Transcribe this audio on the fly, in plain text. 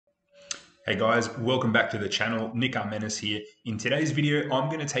Hey guys, welcome back to the channel. Nick Armenis here. In today's video, I'm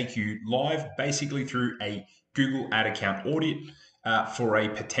going to take you live basically through a Google ad account audit for a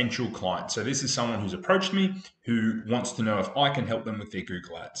potential client. So this is someone who's approached me who wants to know if I can help them with their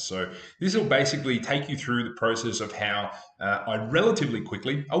Google ads. So this will basically take you through the process of how I relatively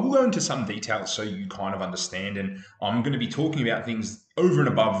quickly, I will go into some details so you kind of understand, and I'm going to be talking about things over and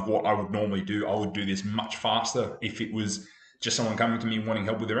above what I would normally do. I would do this much faster if it was just someone coming to me wanting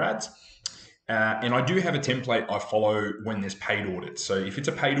help with their ads. And I do have a template I follow when there's paid audits. So if it's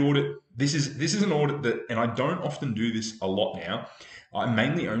a paid audit, this is an audit that, and I don't often do this a lot now. I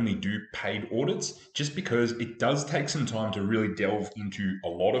mainly only do paid audits just because it does take some time to really delve into a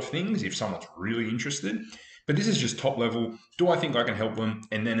lot of things if someone's really interested. But this is just top level. Do I think I can help them?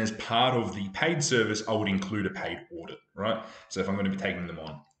 And then as part of the paid service, I would include a paid audit, right? So if I'm going to be taking them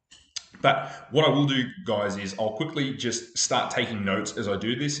on. But what I will do, guys, is I'll quickly just start taking notes as I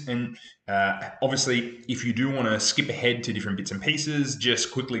do this. And obviously, if you do want to skip ahead to different bits and pieces,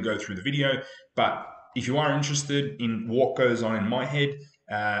 just quickly go through the video. But if you are interested in what goes on in my head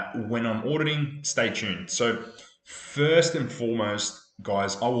when I'm auditing, stay tuned. So first and foremost,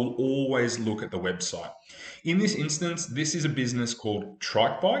 guys, I will always look at the website. In this instance, this is a business called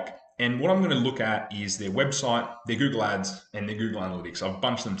Trikebike. And what I'm going to look at is their website, their Google Ads, and their Google Analytics. I've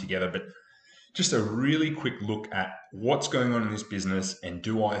bunched them together, but just a really quick look at what's going on in this business and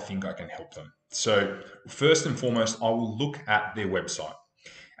do I think I can help them. So first and foremost, I will look at their website.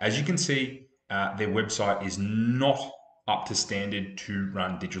 As you can see, their website is not up to standard to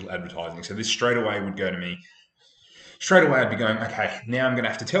run digital advertising. So this straight away would go to me. Straight away, I'd be going, okay, now I'm going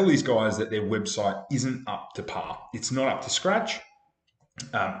to have to tell these guys that their website isn't up to par. It's not up to scratch.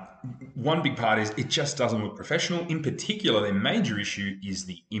 One big part is it just doesn't look professional. In particular, their major issue is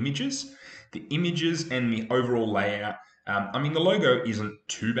the images. The images and the overall layout. I mean, the logo isn't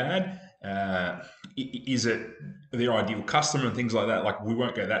too bad. Is it their ideal customer and things like that? Like, we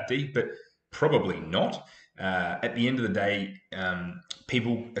won't go that deep, but probably not. At the end of the day,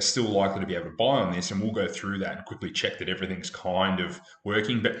 people are still likely to be able to buy on this, and we'll go through that and quickly check that everything's kind of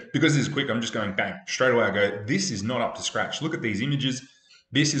working. But because this is quick, I'm just going bang. Straight away, I go, this is not up to scratch. Look at these images.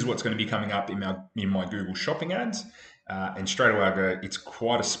 This is what's going to be coming up in my Google shopping ads. And straight away I go, it's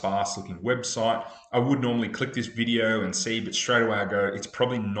quite a sparse looking website. I would normally click this video and see, but straight away I go, it's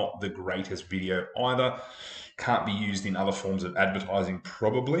probably not the greatest video either. Can't be used in other forms of advertising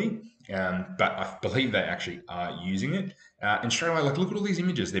probably, but I believe they actually are using it. And straight away, like, look at all these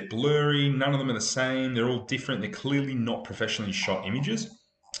images. They're blurry. None of them are the same. They're all different. They're clearly not professionally shot images.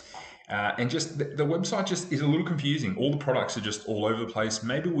 And just the website just is a little confusing. All the products are just all over the place.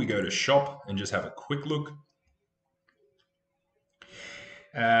 Maybe we go to shop and just have a quick look.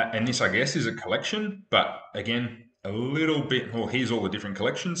 And this, I guess, is a collection, but again, a little bit, well, here's all the different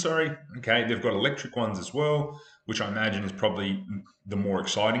collections, sorry. Okay, they've got electric ones as well, which I imagine is probably the more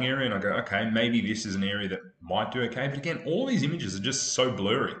exciting area. And I go, okay, maybe this is an area that might do okay. But again, all these images are just so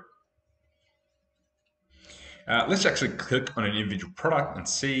blurry. Let's actually click on an individual product and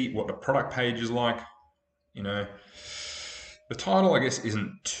see what the product page is like. You know, the title, I guess,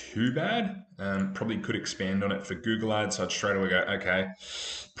 isn't too bad. Probably could expand on it for Google Ads. So I'd straight away go, okay,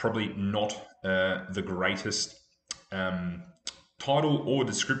 probably not the greatest title or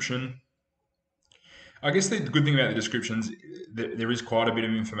description. I guess the good thing about the descriptions, there is quite a bit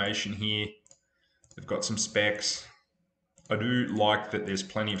of information here. They've got some specs. I do like that there's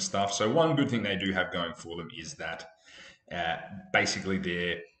plenty of stuff. So one good thing they do have going for them is that basically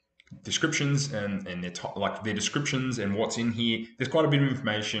their descriptions and their descriptions and what's in here, there's quite a bit of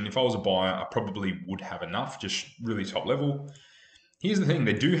information. If I was a buyer, I probably would have enough, just really top level. Here's the thing,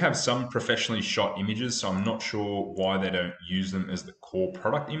 they do have some professionally shot images, so I'm not sure why they don't use them as the core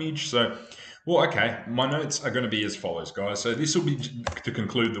product image. So, well, okay, my notes are going to be as follows, guys. So this will be to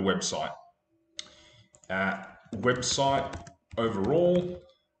conclude the website. Website overall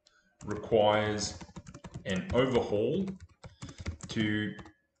requires an overhaul to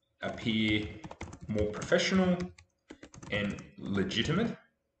appear more professional and legitimate.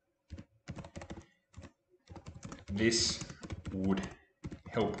 This would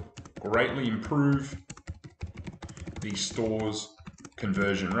help greatly improve the store's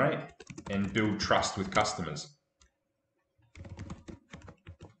conversion rate and build trust with customers.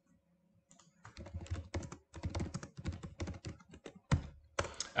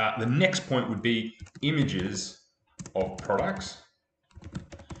 The next point would be images of products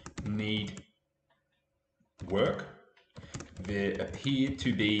need work. There appear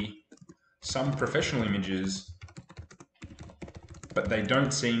to be some professional images, but they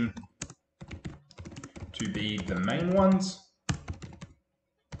don't seem to be the main ones.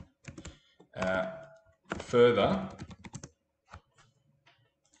 further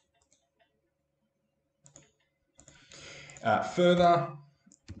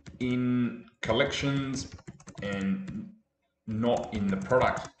in collections and not in the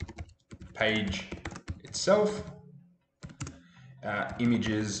product page itself.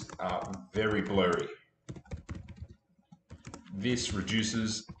 Images are very blurry. This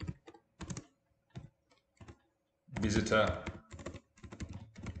reduces visitor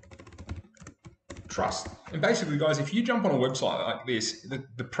trust. And basically, guys, if you jump on a website like this,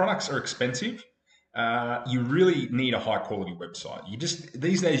 the products are expensive. You really need a high quality website.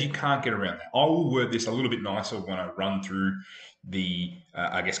 These days you can't get around that. I will word this a little bit nicer when I run through the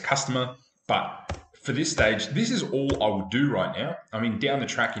customer, but for this stage, this is all I would do right now. I mean, down the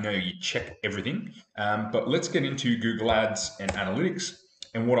track, you check everything, but let's get into Google Ads and analytics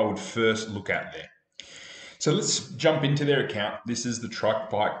and what I would first look at there. So let's jump into their account. This is the Trike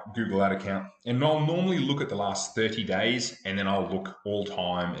Bike Google Ad account. And I'll normally look at the last 30 days and then I'll look all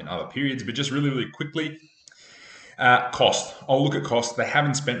time and other periods, but just really, really quickly, cost. I'll look at cost. They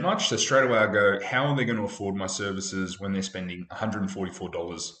haven't spent much. So straight away I go, how are they going to afford my services when they're spending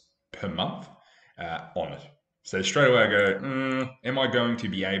 $144 per month on it? So straight away I go, are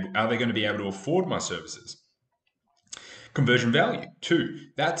they going to be able to afford my services? Conversion value, 2.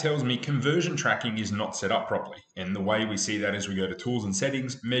 That tells me conversion tracking is not set up properly. And the way we see that is we go to tools and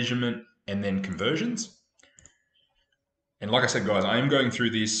settings, measurement, and then conversions. And like I said, guys, I am going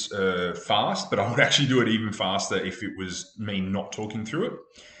through this fast, but I would actually do it even faster if it was me not talking through it.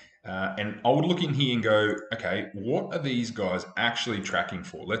 And I would look in here and go, okay, what are these guys actually tracking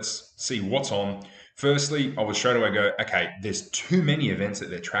for? Let's see what's on. Firstly, I would straight away go, okay, there's too many events that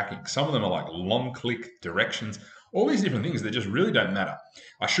they're tracking. Some of them are like long click, directions, all these different things that just really don't matter.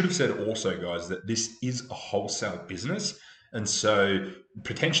 I should have said also, guys, that this is a wholesale business. And so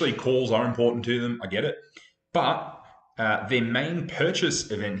potentially calls are important to them. I get it. But their main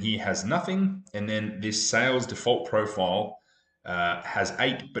purchase event here has nothing. And then this sales default profile has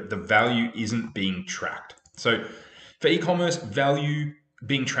 8, but the value isn't being tracked. So for e-commerce, value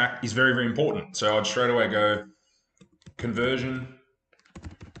being tracked is very, very important. So I'd straight away go conversion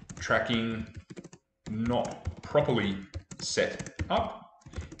tracking not properly set up,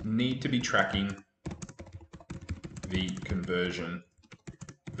 need to be tracking the conversion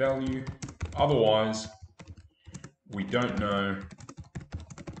value. Otherwise, we don't know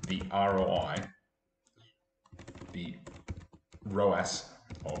the ROI, the ROAS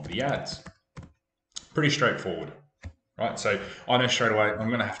of the ads. Pretty straightforward, right? So I know straight away I'm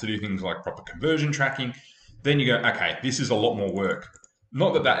going to have to do things like proper conversion tracking. Then you go, okay, this is a lot more work.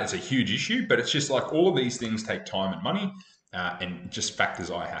 Not that that is a huge issue, but it's just like all of these things take time and money and just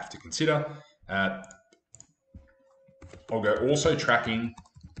factors I have to consider. I'll go also tracking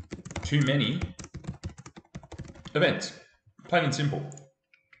too many events, plain and simple.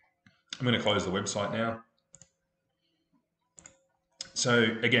 I'm going to close the website now. So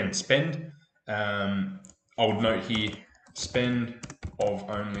again, spend, I would note here, spend of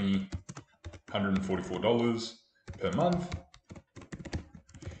only $144 per month.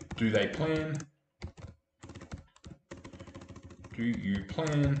 Do they plan? Do you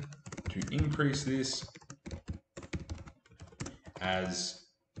plan to increase this as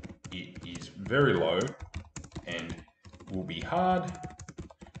it is very low and will be hard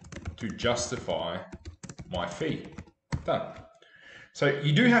to justify my fee? Done. So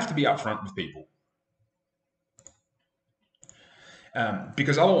you do have to be upfront with people.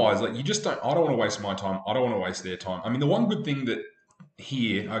 Because otherwise, like I don't want to waste my time. I don't want to waste their time. I mean, the one good thing that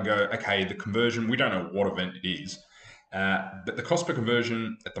here I go, okay, the conversion, we don't know what event it is, but the cost per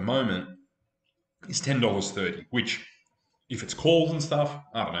conversion at the moment is $10.30, which if it's calls and stuff,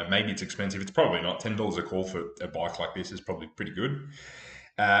 I don't know, maybe it's expensive. It's probably not. $10 a call for a bike like this is probably pretty good.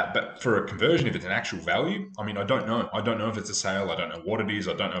 But for a conversion, if it's an actual value, I mean, I don't know. I don't know if it's a sale. I don't know what it is.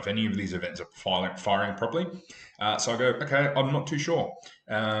 I don't know if any of these events are firing properly. So I go, okay, I'm not too sure.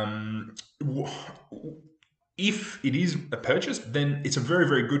 If it is a purchase, then it's a very,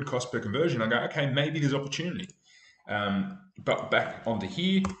 very good cost per conversion. I go, okay, maybe there's opportunity. But back onto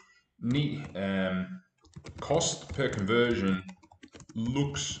here, cost per conversion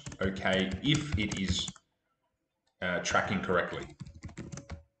looks okay if it is tracking correctly.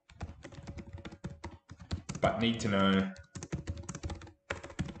 But need to know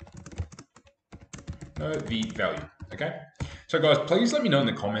the value, okay? So guys, please let me know in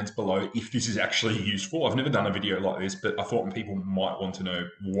the comments below if this is actually useful. I've never done a video like this, but I thought people might want to know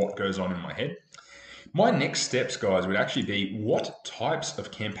what goes on in my head. My next steps, guys, would actually be what types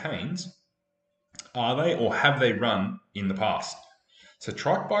of campaigns are they or have they run in the past? So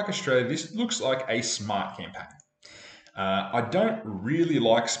Trike Bike Australia, this looks like a smart campaign. I don't really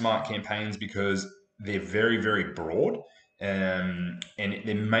like smart campaigns because they're very, very broad and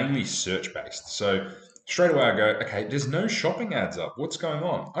they're mainly search based. So straight away I go, okay, there's no shopping ads up. What's going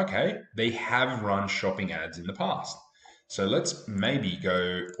on? Okay, they have run shopping ads in the past. So let's maybe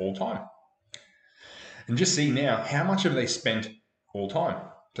go all time and just see now how much have they spent all time.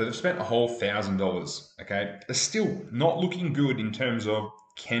 So they've spent a whole $1,000. Okay, they're still not looking good in terms of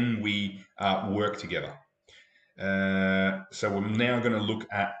can we work together. So we're now going to look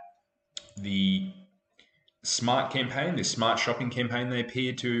at the smart campaign, this smart shopping campaign they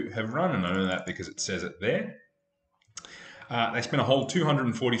appear to have run, and I know that because it says it there. They spent a whole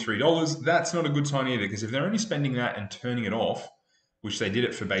 $243. That's not a good sign either, because if they're only spending that and turning it off, which they did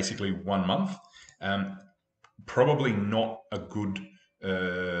it for basically 1 month, probably not a good,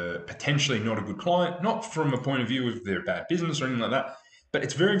 potentially not a good client, not from a point of view of their bad business or anything like that, but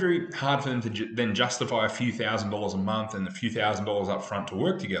it's very, very hard for them to then justify a few $1,000s a month and a few $1,000s up front to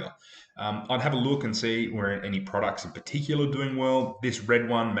work together. I'd have a look and see where any products in particular are doing well. This red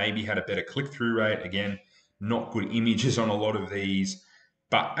one maybe had a better click-through rate. Again, not good images on a lot of these,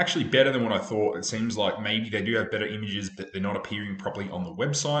 but actually better than what I thought. It seems like maybe they do have better images, but they're not appearing properly on the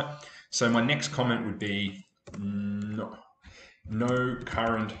website. So my next comment would be no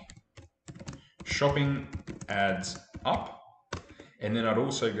current shopping ads up. And then I'd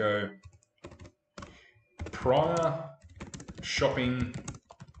also go prior shopping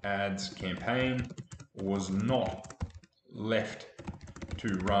ads campaign was not left to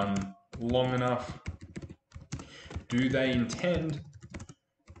run long enough. Do you intend,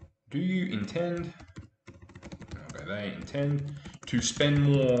 okay, they intend to spend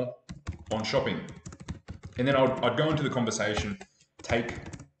more on shopping? And then I'd go into the conversation, take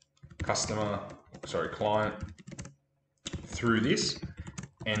client through this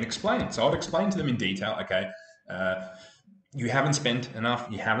and explain it. So I'd explain to them in detail, okay, you haven't spent enough,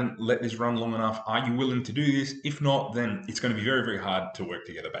 you haven't let this run long enough. Are you willing to do this? If not, then it's going to be very, very hard to work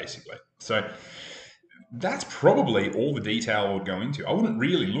together, basically. So that's probably all the detail I would go into. I wouldn't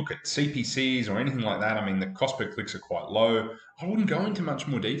really look at CPCs or anything like that. I mean, the cost per clicks are quite low. I wouldn't go into much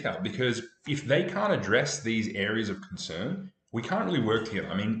more detail because if they can't address these areas of concern, we can't really work together.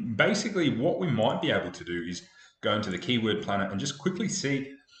 I mean, basically what we might be able to do is go into the keyword planner and just quickly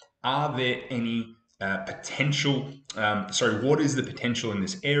see, are there any potential, what is the potential in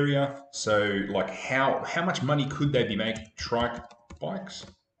this area? So like how much money could they be making? Trike bikes,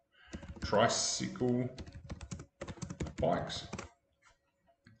 tricycle bikes,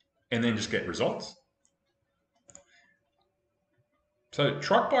 and then just get results. So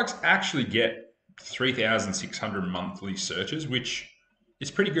trike bikes actually get 3,600 monthly searches, which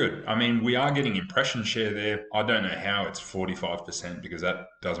is pretty good. I mean, we are getting impression share there. I don't know how it's 45% because that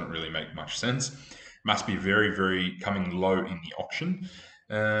doesn't really make much sense. Must be very, very coming low in the auction.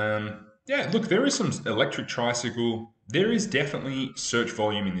 Yeah, look, there is some electric tricycle. There is definitely search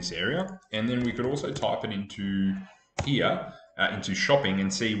volume in this area. And then we could also type it into here, into shopping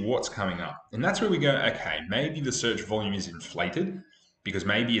and see what's coming up. And that's where we go, okay, maybe the search volume is inflated because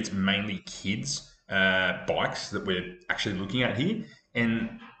maybe it's mainly kids' bikes that we're actually looking at here.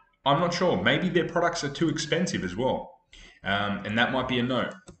 And I'm not sure, maybe their products are too expensive as well. And that might be a no.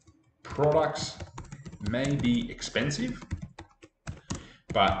 Products may be expensive,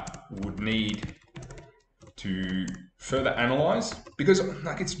 but would need to further analyze because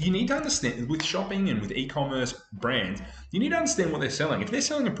you need to understand with shopping and with e-commerce brands, you need to understand what they're selling. If they're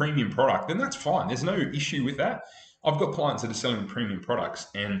selling a premium product, then that's fine. There's no issue with that. I've got clients that are selling premium products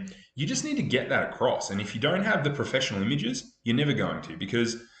and you just need to get that across. And if you don't have the professional images, you're never going to,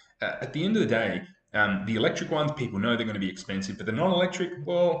 because at the end of the day, the electric ones, people know they're going to be expensive, but the non-electric,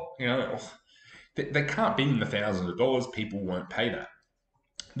 well, they can't be in the thousands of dollars. People won't pay that.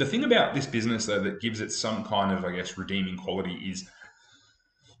 The thing about this business, though, that gives it some kind of, redeeming quality is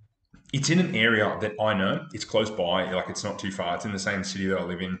it's in an area that I know. It's close by, like it's not too far. It's in the same city that I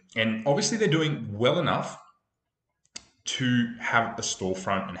live in. And obviously they're doing well enough to have a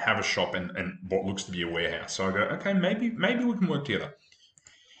storefront and have a shop and what looks to be a warehouse. So I go, okay, maybe we can work together.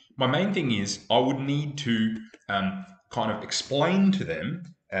 My main thing is I would need to kind of explain to them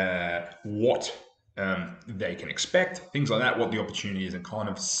what they can expect, things like that, what the opportunity is, and kind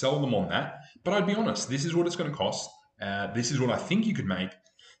of sell them on that. But I'd be honest, this is what it's going to cost. This is what I think you could make.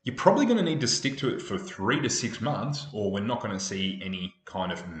 You're probably going to need to stick to it for 3 to 6 months, or we're not going to see any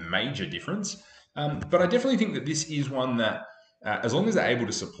kind of major difference. But I definitely think that this is one that, as long as they're able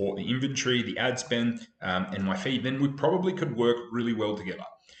to support the inventory, the ad spend, and my fee, then we probably could work really well together.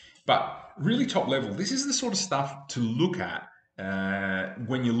 But really top level, this is the sort of stuff to look at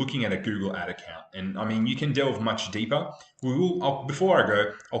when you're looking at a Google ad account. And I mean, you can delve much deeper. Before I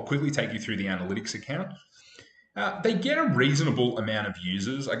go, I'll quickly take you through the analytics account. They get a reasonable amount of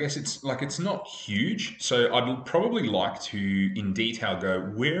users. I guess it's not huge. So I'd probably like to, in detail, go,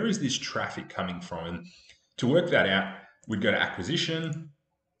 where is this traffic coming from? And to work that out, we'd go to acquisition,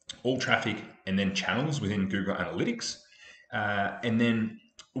 all traffic, and then channels within Google Analytics. And then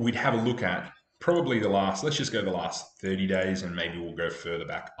we'd have a look at probably let's just go the last 30 days, and maybe we'll go further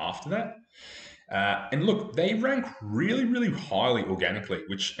back after that. And look, they rank really, really highly organically,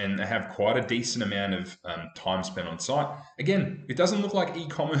 and they have quite a decent amount of time spent on site. Again, it doesn't look like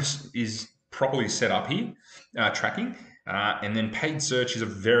e-commerce is properly set up here, tracking. And then paid search is a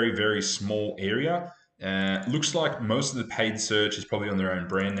very, very small area. Looks like most of the paid search is probably on their own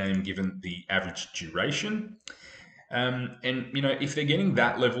brand name, given the average duration. And if they're getting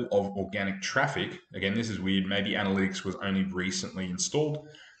that level of organic traffic, again, this is weird. Maybe analytics was only recently installed.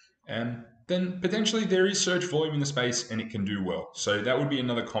 Then potentially there is search volume in the space and it can do well. So that would be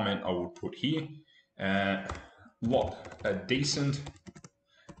another comment I would put here. A decent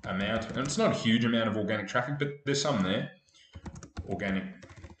amount, and it's not a huge amount of organic traffic, but there's some there. Organic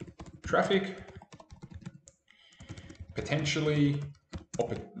traffic, potentially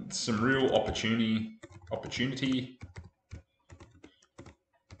some real opportunity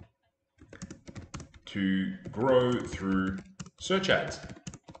to grow through search ads.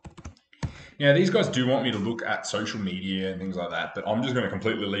 Now, these guys do want me to look at social media and things like that, but I'm just going to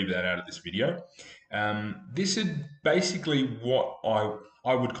completely leave that out of this video. This is basically what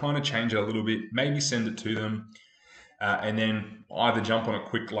I would kind of change it a little bit, maybe send it to them, and then either jump on a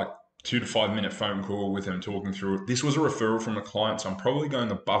quick 2 to 5 minute phone call with them talking through it. This was a referral from a client, so I'm probably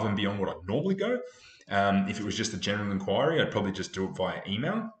going above and beyond what I normally go. If it was just a general inquiry, I'd probably just do it via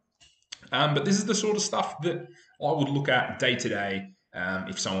email. But this is the sort of stuff that I would look at day to day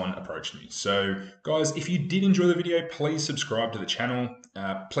if someone approached me. So guys, if you did enjoy the video, please subscribe to the channel.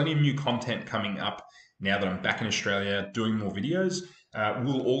 Plenty of new content coming up now that I'm back in Australia doing more videos.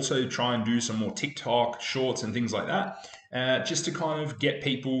 We'll also try and do some more TikTok shorts and things like that, just to kind of get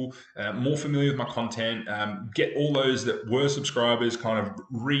people more familiar with my content, get all those that were subscribers kind of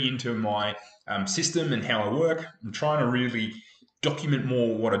into my system and how I work. I'm trying to really document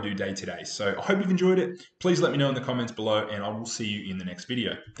more what I do day to day. So I hope you've enjoyed it. Please let me know in the comments below, and I will see you in the next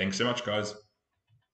video. Thanks so much, guys.